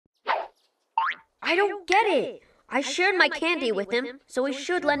I don't get it. I shared my candy with him, so he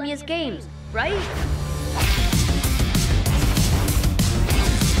should lend me his games, right?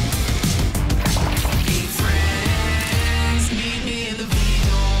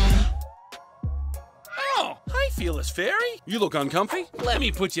 Oh, hey, Fearless Fairy. You look uncomfy. Let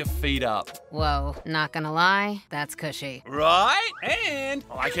me put your feet up. Whoa, not gonna lie, that's cushy. Right, and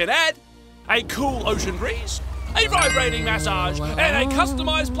I can add a cool ocean breeze, a vibrating massage, and a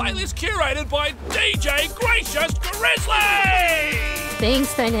customized playlist curated by DJ Gracious Grizzly!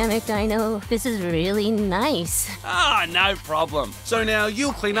 Thanks, Dynamic Dino. This is really nice. Ah, no problem. So now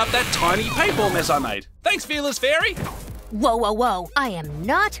you'll clean up that tiny paintball mess I made. Thanks, Fearless Fairy. Whoa, whoa, whoa. I am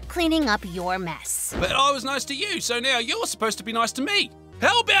not cleaning up your mess. But I was nice to you, so now you're supposed to be nice to me.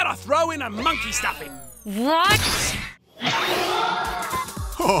 How about I throw in a monkey stuffing? What?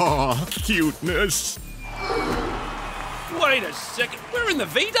 Oh, cuteness. Wait a second, we're in the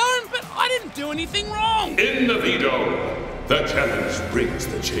V-Dome? But I didn't do anything wrong. In the V-Dome, the challenge brings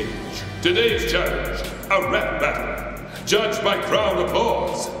the change. Today's challenge, a rap battle. Judged by crowd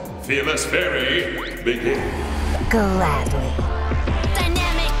applause. Fearless Fairy, begin. Gladly.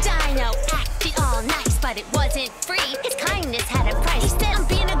 Dynamic Dino acted all nice, but it wasn't free. His kindness had a price. He said, I'm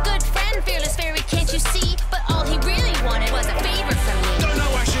being a good friend, Fearless Fairy, can't you see? But all he really wanted was a favor from me. Don't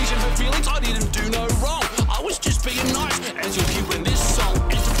know why she's in her feelings, I didn't do no wrong. I was just being nice, as you'll hear in this song.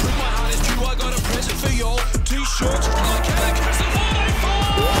 And to prove my heart is true, I got a present for y'all. T-shirts from my catechist, the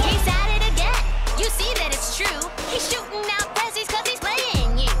 484. He's at it again. You see that it's true. He's shooting out prezzies cause he's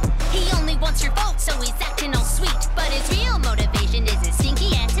playing you. He only wants your vote, so he's acting all sweet. But his real motivation is his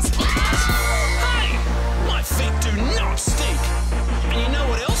stinky ass to speak. Hey! My feet do not stink. And you know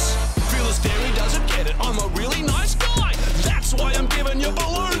what else? Fearless Fairy doesn't get it. I'm a really nice guy. That's why I'm giving you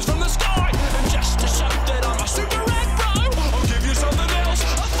balloons from the sky. And just to show that I'm a super rad bro, I'll give you something else.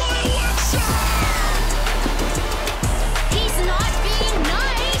 A fireworks show! He's not being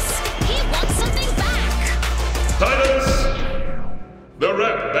nice. He wants something back. Silence! The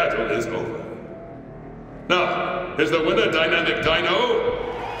rap battle is over. Now, is the winner Dynamic Dino?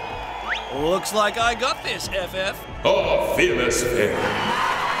 Looks like I got this, FF. Or Fearless Fairy?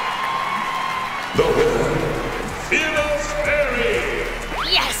 The winner, Fearless Fairy!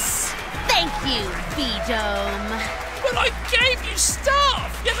 Yes! Thank you, V-Dome. But I gave you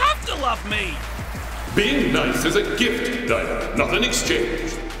stuff! You have to love me! Being nice is a gift, Dino, not an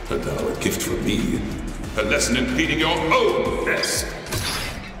exchange. And now a gift from me. A lesson in cleaning your own mess.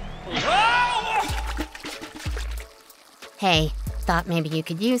 Hey, thought maybe you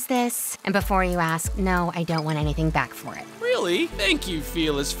could use this. And before you ask, no, I don't want anything back for it. Really? Thank you,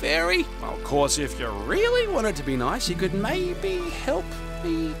 Fearless Fairy. Well, of course, if you really wanted to be nice, you could maybe help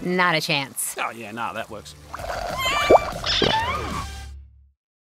me. Not a chance. Oh, yeah, nah, that works.